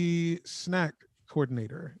 MVP snack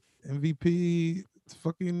coordinator, MVP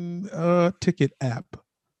fucking ticket app.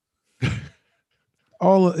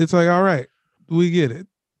 It's like, all right, we get it.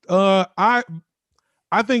 I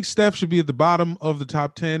think Steph should be at the bottom of the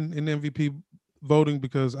top 10 in MVP voting,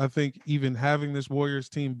 because I think even having this Warriors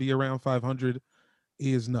team be around 500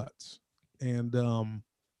 is nuts. And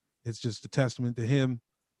it's just a testament to him.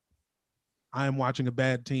 I am watching a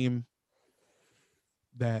bad team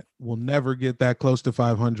that will never get that close to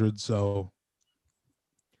 500. So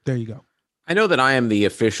there you go. I know that I am the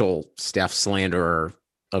official Steph slanderer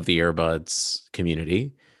of the Earbuds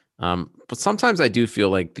community. But sometimes I do feel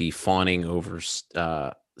like the fawning over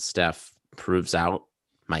Steph proves out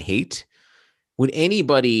my hate. Would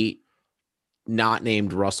anybody not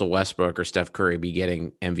named Russell Westbrook or Steph Curry be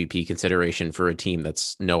getting MVP consideration for a team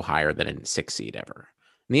that's no higher than a 6 seed ever?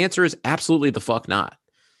 And the answer is absolutely the fuck not.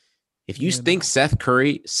 If you think Steph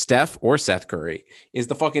or Seth Curry is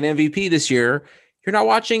the fucking MVP this year, You're not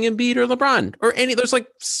watching Embiid or LeBron or any. There's like,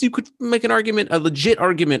 you could make an argument, a legit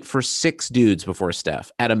argument for 6 dudes before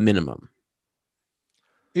Steph at a minimum.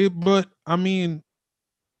 But I mean,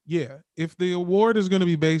 yeah, if the award is going to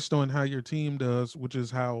be based on how your team does, which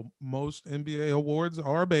is how most NBA awards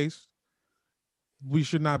are based, we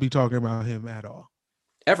should not be talking about him at all.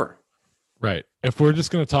 Ever. Right. If we're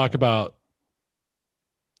just going to talk about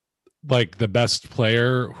like the best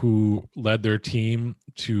player who led their team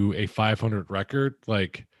to a 500 record,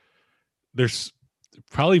 like there's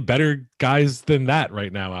probably better guys than that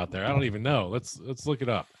right now out there. I don't even know. Let's look it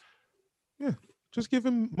up. Yeah. Just give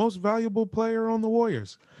him most valuable player on the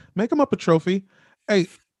Warriors. Make him up a trophy. Hey,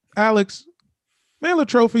 Alex, mail a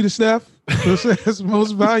trophy to Steph who says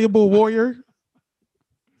most valuable Warrior.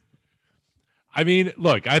 I mean,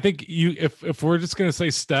 look, I think if we're just gonna say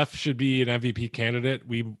Steph should be an MVP candidate,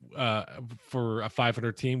 for a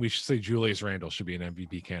 500 team, we should say Julius Randle should be an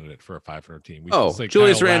MVP candidate for a 500 team. We should say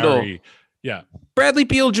Julius Kyle Randle. Lowry. Yeah. Bradley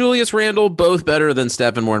Beal, Julius Randle, both better than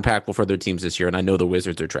Steph and more impactful for their teams this year. And I know the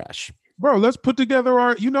Wizards are trash. Bro, let's put together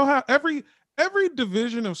our, you know how every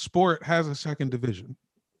division of sport has a second division.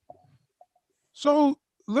 So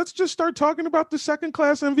let's just start talking about the second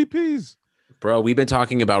class MVPs. Bro, we've been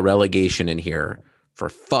talking about relegation in here for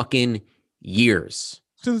fucking years.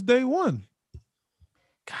 Since day one.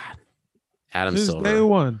 God. Adam Since Silver. day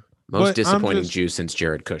one. Most disappointing Jew since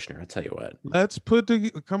Jared Kushner. I'll tell you what. Let's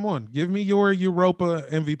come on. Give me your Europa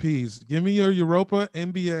MVPs. Give me your Europa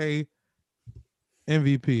NBA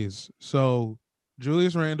MVPs. So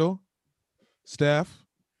Julius Randle, Steph,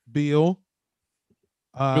 Beal.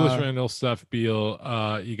 Julius Randle, Steph,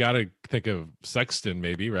 Beal. You got to think of Sexton,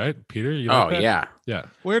 maybe, right, Peter? You like that? Yeah. Yeah.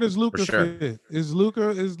 Where does Luka sure. fit? Because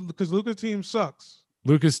Luka's team sucks.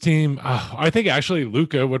 Luka's team. I think actually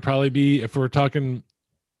Luka would probably be, if we're talking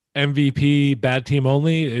MVP bad team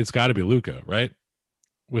only, it's got to be Luka, right?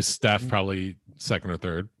 With Steph probably second or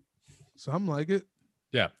third. Something like it.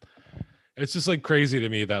 Yeah. It's just like crazy to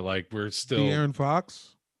me that like we're still De'Aaron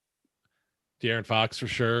Fox for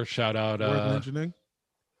sure. Shout out worth mentioning.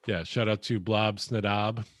 Yeah, shout out to Blob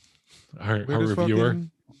Snadab, our reviewer.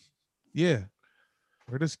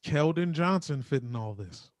 Where does Keldon Johnson fit in all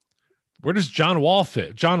this? Where does John Wall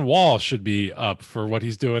fit? John Wall should be up for what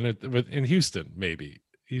he's doing in Houston, maybe.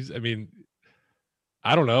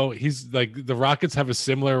 I don't know. He's like, the Rockets have a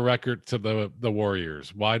similar record to the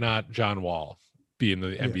Warriors. Why not John Wall be in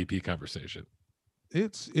the MVP conversation?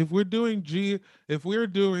 If we're doing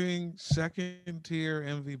second tier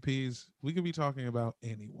MVPs, we could be talking about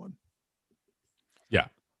anyone. Yeah.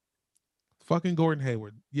 Fucking Gordon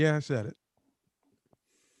Hayward. Yeah, I said it.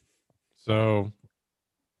 So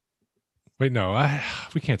wait, no,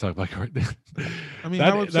 we can't talk about Gordon. I mean,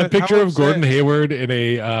 that picture of Gordon Hayward in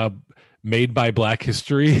a Made by Black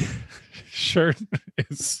History shirt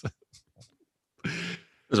is it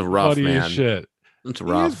was a rough, funny man. As shit. It's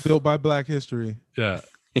rough. He is built by Black History. Yeah.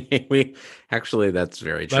 That's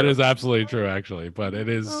very true. That is absolutely true, actually. But it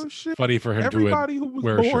is funny for him Everybody who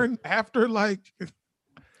was born after like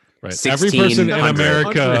right. Every person in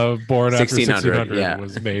America born after 1600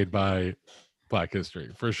 was made by Black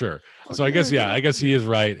History for sure. So I guess he is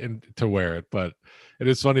right to wear it, but it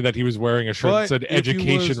is funny that he was wearing a shirt that said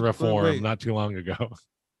education reform not too long ago.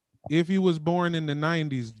 If he was born in the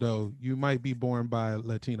 90s, though, you might be born by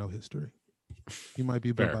Latino history. You might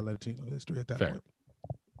be born by Latino history at that point.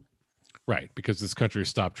 Right, because this country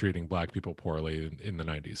stopped treating Black people poorly in the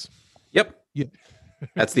 90s. Yep. Yeah.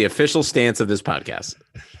 That's the official stance of this podcast.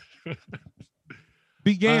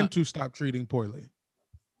 Began to stop treating poorly.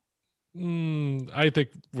 I think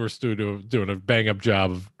we're still doing a bang-up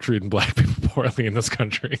job of treating Black people poorly in this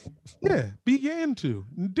country. Yeah, began to.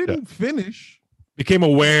 Didn't finish. Became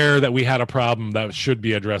aware that we had a problem that should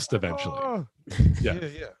be addressed eventually. Yeah.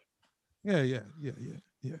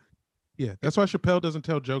 That's why Chappelle doesn't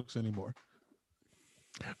tell jokes anymore.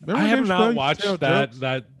 I have not watched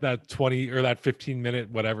that 20 or that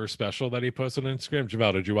 15-minute whatever special that he posted on Instagram.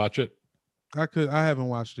 Jamal, did you watch it? I haven't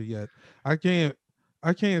watched it yet. I can't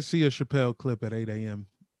see a Chappelle clip at 8 a.m.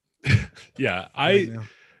 Yeah,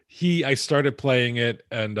 I started playing it,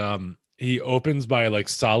 and he opens by like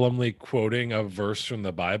solemnly quoting a verse from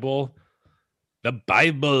the Bible, and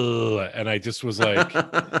I just was like,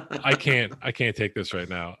 I can't take this right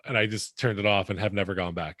now, and I just turned it off and have never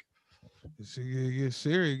gone back. Get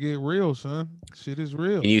serious, get real, son. Shit is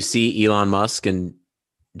real. And you see Elon Musk and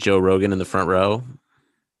Joe Rogan in the front row.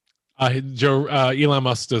 Elon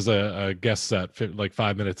Musk does a guest set, like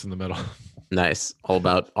 5 minutes in the middle. Nice. All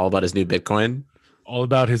about his new Bitcoin. All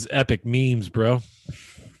about his epic memes, bro.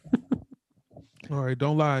 All right,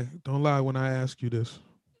 don't lie when I ask you this.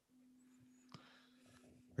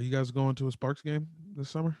 Are you guys going to a Sparks game this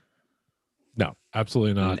summer? No,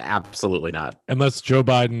 absolutely not. Absolutely not. Unless Joe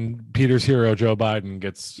Biden, Peter's hero, Joe Biden,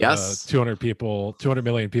 gets Yes. 200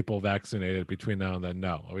 million people vaccinated between now and then.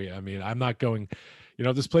 No, I mean, I'm not going.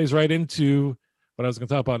 This plays right into what I was going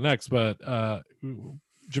to talk about next. But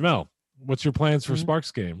Jamel, what's your plans for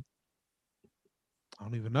Sparks game? I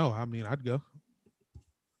don't even know. I mean, I'd go.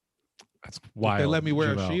 That's wild. If they let me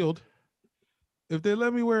wear a shield. If they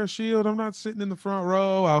let me wear a shield, I'm not sitting in the front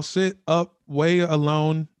row. I'll sit up way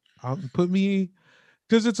alone. I'll put me,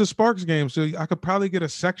 because it's a Sparks game, so I could probably get a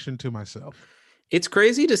section to myself. It's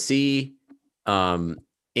crazy to see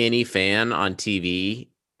any fan on TV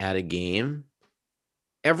at a game.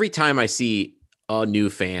 Every time I see a new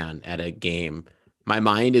fan at a game, my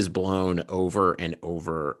mind is blown over and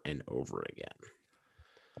over and over again.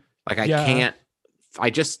 Like I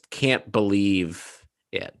just can't believe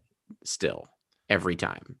it still every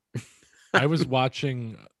time. I was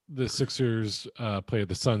watching the Sixers play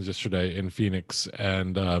the Suns yesterday in Phoenix,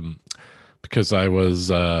 and because I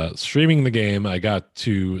was streaming the game, I got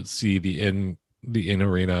to see the in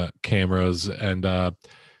arena cameras, and I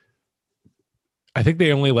think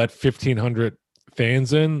they only let 1,500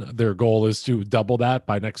 fans in. Their goal is to double that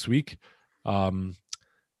by next week,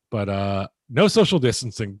 but no social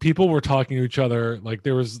distancing. People were talking to each other, like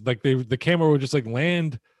there was like the camera would just like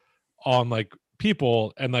land on like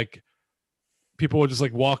people, and like people would just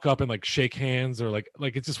like walk up and like shake hands, or like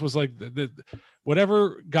it just was like the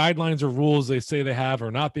whatever guidelines or rules they say they have are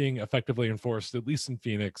not being effectively enforced, at least in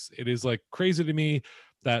Phoenix. It is like crazy to me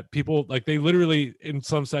that people, like, they literally, in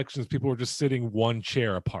some sections, people were just sitting one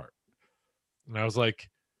chair apart. And I was like,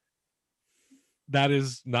 that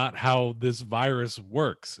is not how this virus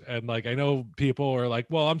works. And like, I know people are like,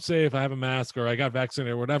 well, I'm safe, I have a mask, or I got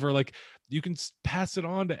vaccinated, or whatever. Like, you can pass it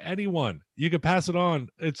on to anyone. You can pass it on.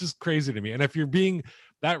 It's just crazy to me. And if you're being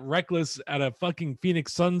that reckless at a fucking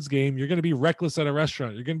Phoenix Suns game, you're going to be reckless at a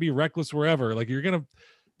restaurant. You're going to be reckless wherever. Like, you're going to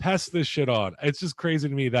pass this shit on. It's just crazy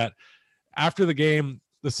to me that after the game,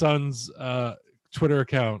 the Suns Twitter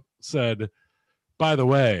account said, by the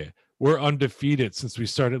way, we're undefeated since we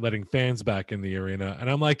started letting fans back in the arena. And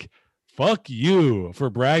I'm like, fuck you for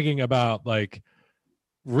bragging about like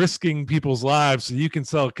risking people's lives so you can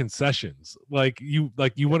sell concessions. Like you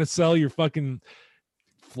want to sell your fucking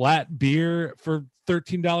flat beer for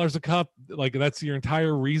 $13 a cup. Like that's your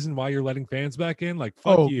entire reason why you're letting fans back in. Like,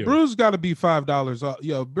 fuck you. Brew's got to be $5 off.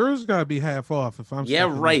 Yo, Brew's got to be half off if I'm. Yeah,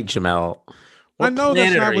 right, Jamel. I know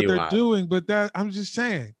that's not what they're doing, but I'm just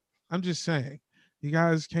saying. You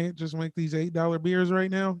guys can't just make these $8 beers right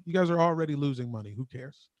now. You guys are already losing money. Who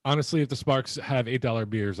cares? Honestly, if the Sparks have $8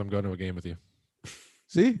 beers, I'm going to a game with you.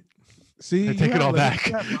 See, I take it all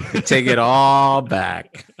back. Take it all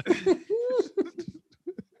back.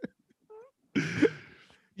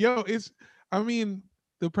 Yo,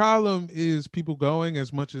 the problem is people going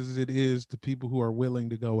as much as it is the people who are willing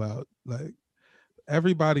to go out. Like,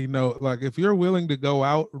 everybody know, like, if you're willing to go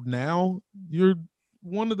out now, you're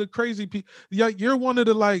one of the crazy people. Yeah, you're one of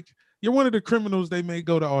the criminals they may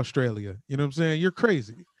go to Australia. You know what I'm saying? You're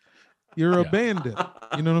crazy. You're a bandit.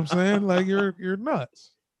 You know what I'm saying? Like, you're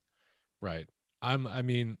nuts. Right. I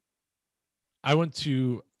went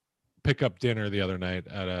to pick up dinner the other night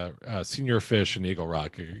at a Senior Fish in Eagle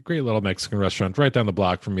Rock, a great little Mexican restaurant right down the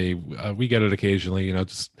block from me. We get it occasionally,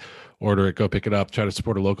 just order it, go pick it up, try to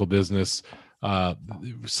support a local business.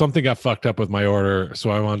 Something got fucked up with my order, so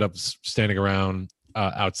I wound up standing around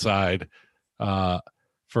outside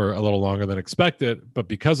for a little longer than expected. But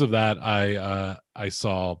because of that, I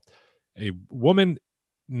saw a woman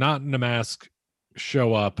not in a mask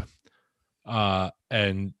show up,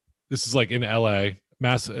 and this is like in LA.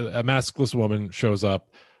 A maskless woman shows up.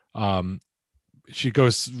 She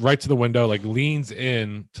goes right to the window, like leans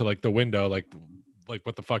in to like the window, like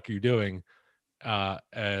what the fuck are you doing?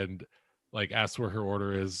 And like asks where her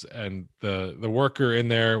order is, and the worker in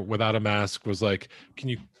there without a mask was like, can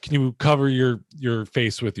you cover your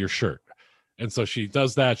face with your shirt? And so she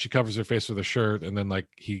does that. She covers her face with a shirt, and then like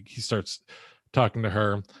he starts talking to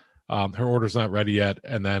her. Her order's not ready yet,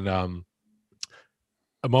 and then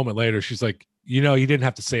a moment later she's like, you didn't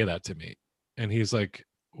have to say that to me. And he's like,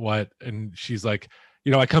 what? And she's like,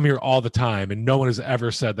 I come here all the time and no one has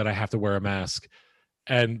ever said that I have to wear a mask.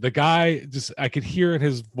 And the guy I could hear in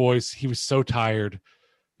his voice, he was so tired.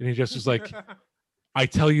 And he just was like, I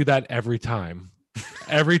tell you that every time.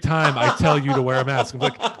 Every time I tell you to wear a mask. I'm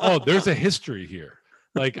like, oh, there's a history here.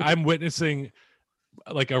 Like, I'm witnessing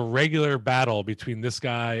like a regular battle between this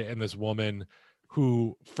guy and this woman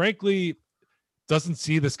who frankly doesn't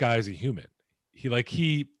see this guy as a human.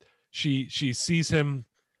 She sees him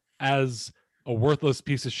as a worthless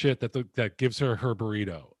piece of shit that gives her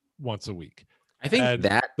burrito once a week. I think And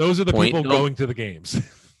that those are the point, people though, going to the games.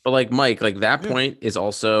 But like Mike, like that point is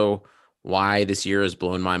also why this year has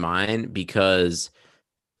blown my mind, because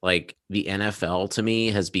like the NFL to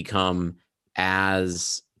me has become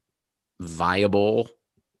as viable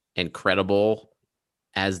and credible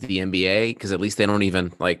as the NBA, because at least they don't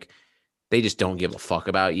even they just don't give a fuck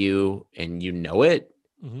about you, and you know it.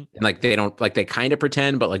 And like they don't, like they kind of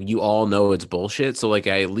pretend, but like you all know it's bullshit. So like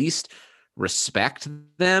I at least respect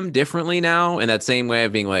them differently now, in that same way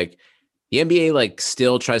of being like, the NBA like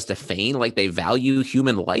still tries to feign like they value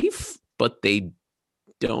human life, but they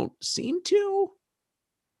don't seem to.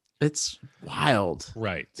 It's wild.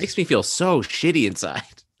 Right. Makes me feel so shitty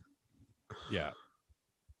inside. Yeah.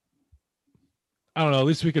 I don't know. At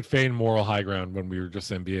least we could feign moral high ground when we were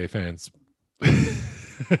just NBA fans.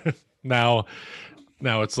 Now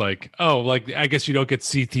it's like, oh, like I guess you don't get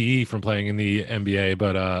CTE from playing in the NBA,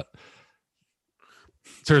 but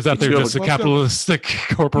turns out they're just a capitalistic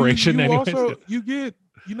corporation. You anyways. also you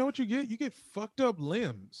know what you get? You get fucked up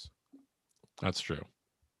limbs. That's true.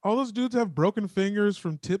 All those dudes have broken fingers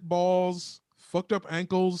from tip balls, fucked up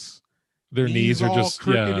ankles. Their knees are just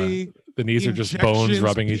crickety, the knees are just bones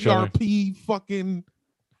rubbing each other. PRP fucking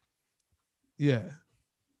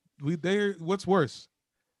what's worse?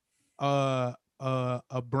 A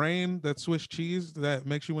brain that's Swiss cheese that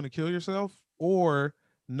makes you want to kill yourself, or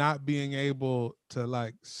not being able to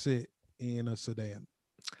like sit in a sedan.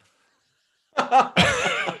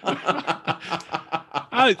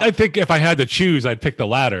 I think if I had to choose, I'd pick the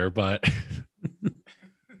latter, but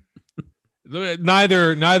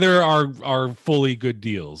neither are fully good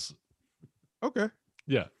deals. Okay.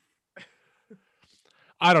 Yeah.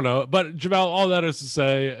 I don't know, but Jamal, all that is to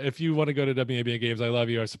say, if you want to go to WNBA games, I love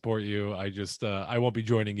you. I support you. I just, I won't be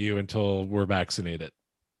joining you until we're vaccinated.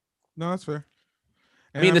 No, that's fair.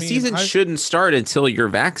 And I mean, the season shouldn't start until you're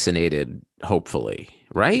vaccinated, hopefully,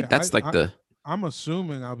 right? Yeah, I'm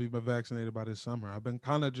assuming I'll be vaccinated by this summer. I've been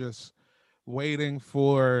kind of just waiting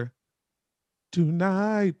for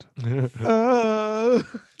tonight.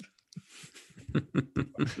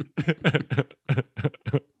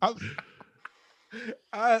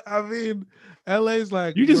 I mean, LA's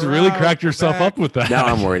like, you just really cracked yourself up with that. Now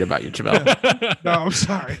I'm worried about you, Jamel. No, I'm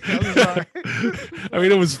sorry. I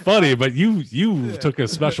mean, it was funny, but you took a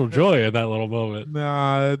special joy in that little moment.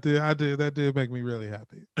 Nah, I did. That did make me really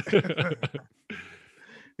happy.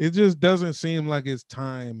 It just doesn't seem like it's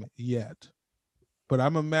time yet. But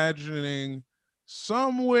I'm imagining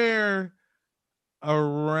somewhere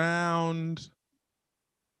around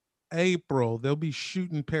April, they'll be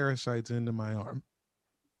shooting parasites into my arm.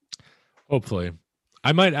 Hopefully.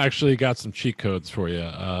 I might actually got some cheat codes for you.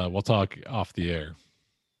 We'll talk off the air.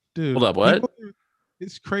 Dude, hold up, what?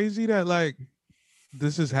 It's crazy that like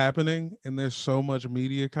this is happening and there's so much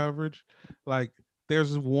media coverage. Like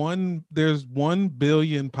there's 1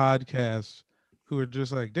 billion podcasts who are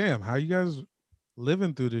just like, damn, how you guys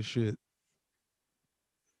living through this shit?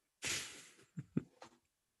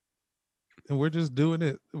 And we're just doing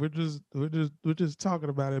it. We're just talking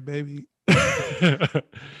about it, baby.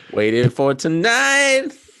 Waiting for tonight.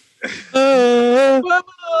 You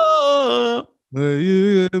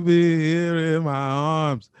gonna be here in my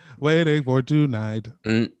arms, waiting for tonight.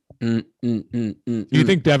 Do you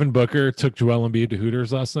think Devin Booker took Joel Embiid to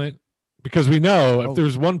Hooters last night? Because we know if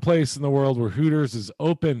there's one place in the world where Hooters is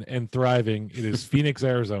open and thriving, it is Phoenix,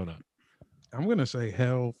 Arizona. I'm gonna say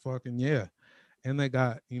hell fucking yeah. And they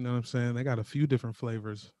got, you know what I'm saying? They got a few different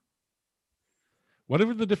flavors. What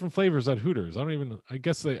are the different flavors at Hooters? I'm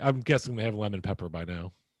guessing they have lemon pepper by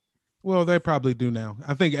now. Well, they probably do now.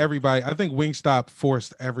 I think Wingstop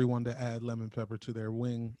forced everyone to add lemon pepper to their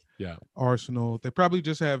wing arsenal. They probably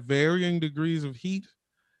just have varying degrees of heat,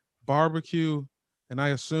 barbecue, and I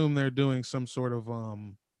assume they're doing some sort of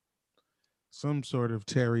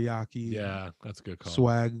teriyaki. Yeah, that's a good call.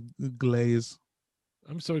 Swag glaze.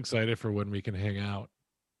 I'm so excited for when we can hang out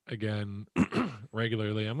again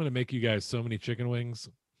regularly. I'm going to make you guys so many chicken wings.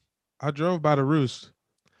 I drove by the Roost.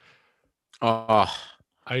 Oh,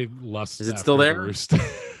 I lust. Is it still there? It's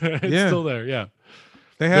still there. Yeah.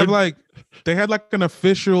 They have they had like an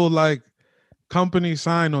official like company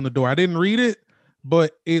sign on the door. I didn't read it,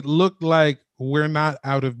 but it looked like we're not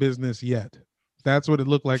out of business yet. That's what it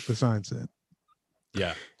looked like. The sign said.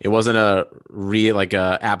 Yeah. It wasn't a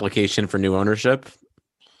application for new ownership.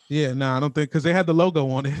 Yeah, no, I don't think, because they had the logo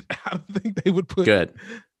on it. I don't think they would put. Good.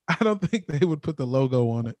 I don't think they would put the logo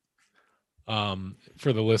on it.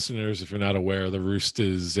 For the listeners, if you're not aware, the Roost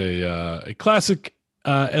is a classic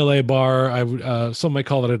LA bar. Some might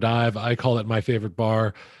call it a dive. I call it my favorite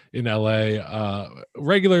bar. in LA.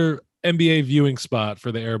 Regular NBA viewing spot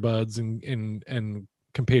for the Airbuds and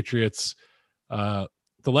compatriots.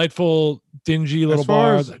 Delightful, dingy little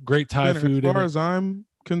bar. Great Thai food. As far as I'm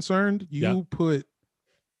concerned, you put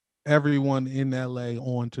everyone in LA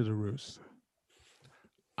onto the Roost.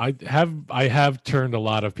 I have turned a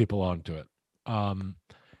lot of people onto it.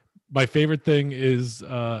 My favorite thing is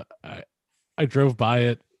I drove by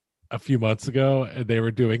it a few months ago and they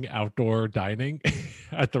were doing outdoor dining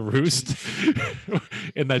at the Roost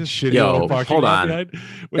in that shitty parking lot. Hold on.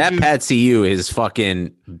 That Pet CU is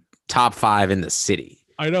fucking top 5 in the city.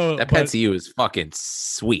 I know that Pet CU is fucking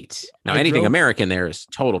sweet. Now anything American there is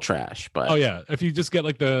total trash. But oh yeah, if you just get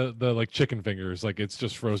like the like chicken fingers, like it's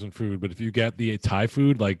just frozen food. But if you get the Thai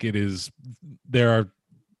food, like there are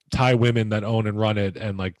Thai women that own and run it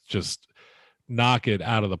and like just knock it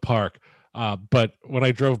out of the park. But when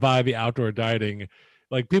I drove by the outdoor dining,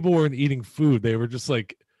 like people weren't eating food. They were just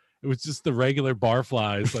like, it was just the regular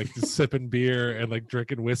barflies, like just sipping beer and like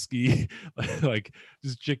drinking whiskey, like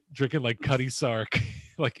just drinking like Cutty Sark,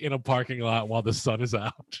 like in a parking lot while the sun is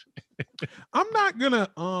out. I'm not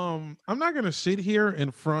gonna sit here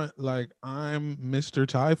in front like I'm Mr.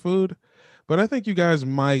 Thai food, but I think you guys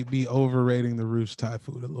might be overrating the Roost Thai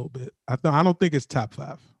food a little bit. I don't think it's top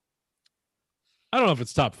 5. I don't know if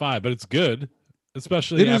it's top 5, but it's good,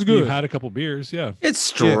 especially after you've had a couple beers. Yeah, it's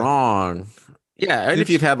strong. Yeah, and if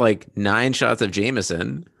you've had like 9 shots of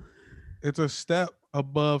Jameson, it's a step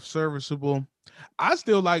above serviceable. I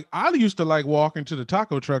used to like walking to the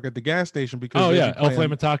taco truck at the gas station because El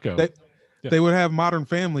Flame Taco. They would have Modern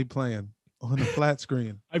Family playing on the flat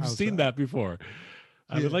screen. I've seen that before.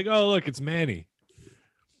 I've been like, oh look, it's Manny.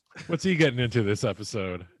 What's he getting into this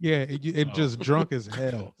episode? Yeah, just drunk as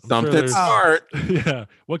hell. Something smart. Yeah.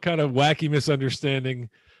 What kind of wacky misunderstanding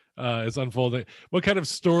is unfolding? What kind of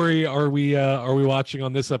story are we watching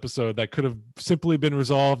on this episode that could have simply been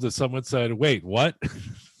resolved if someone said, "Wait, what?"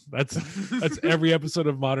 That's every episode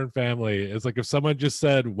of Modern Family. It's like if someone just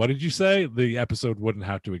said, "What did you say?" the episode wouldn't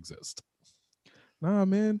have to exist. Nah,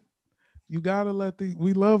 man, you gotta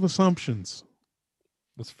we love assumptions.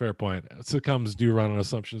 That's a fair point. Sitcoms do run on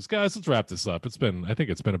assumptions. Guys, let's wrap this up. I think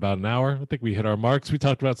it's been about an hour. I think we hit our marks. We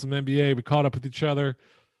talked about some NBA. We caught up with each other.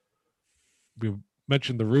 We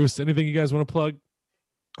mentioned the Roost. Anything you guys want to plug?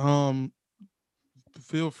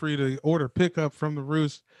 Feel free to order pickup from the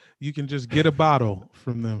Roost. You can just get a bottle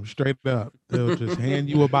from them straight up. They'll just hand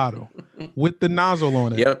you a bottle with the nozzle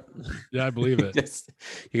on it. Yep. Yeah, I believe it.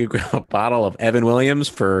 You could grab a bottle of Evan Williams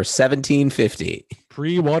for $17.50.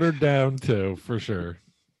 Pre-watered down too, for sure.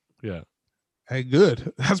 Yeah. Hey,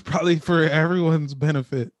 good. That's probably for everyone's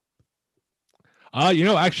benefit.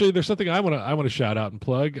 Actually, there's something I want to shout out and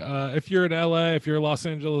plug. If you're in LA, if you're a Los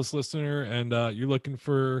Angeles listener, and you're looking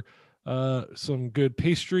for some good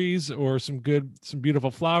pastries or some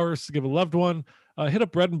beautiful flowers to give a loved one, hit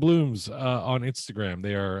up Bread and Blooms on Instagram.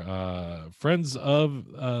 They are friends of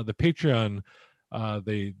the Patreon.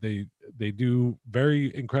 They do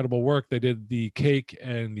very incredible work. They did the cake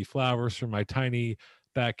and the flowers for my tiny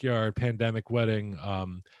backyard pandemic wedding,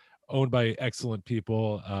 owned by excellent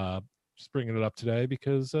people. Just bringing it up today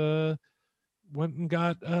because went and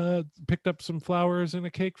picked up some flowers and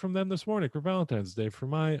a cake from them this morning for Valentine's Day for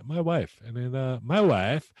my wife and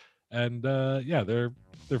they're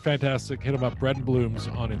fantastic. Hit them up, Bread and Blooms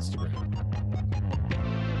on Instagram.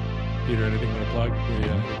 Peter, anything you want to plug?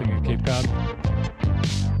 Anything in Cape Cod?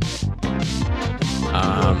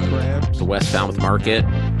 The West Falmouth Market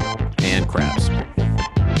and crabs.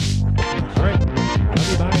 All right.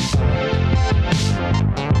 Love you, bye.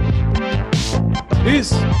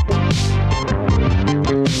 Peace.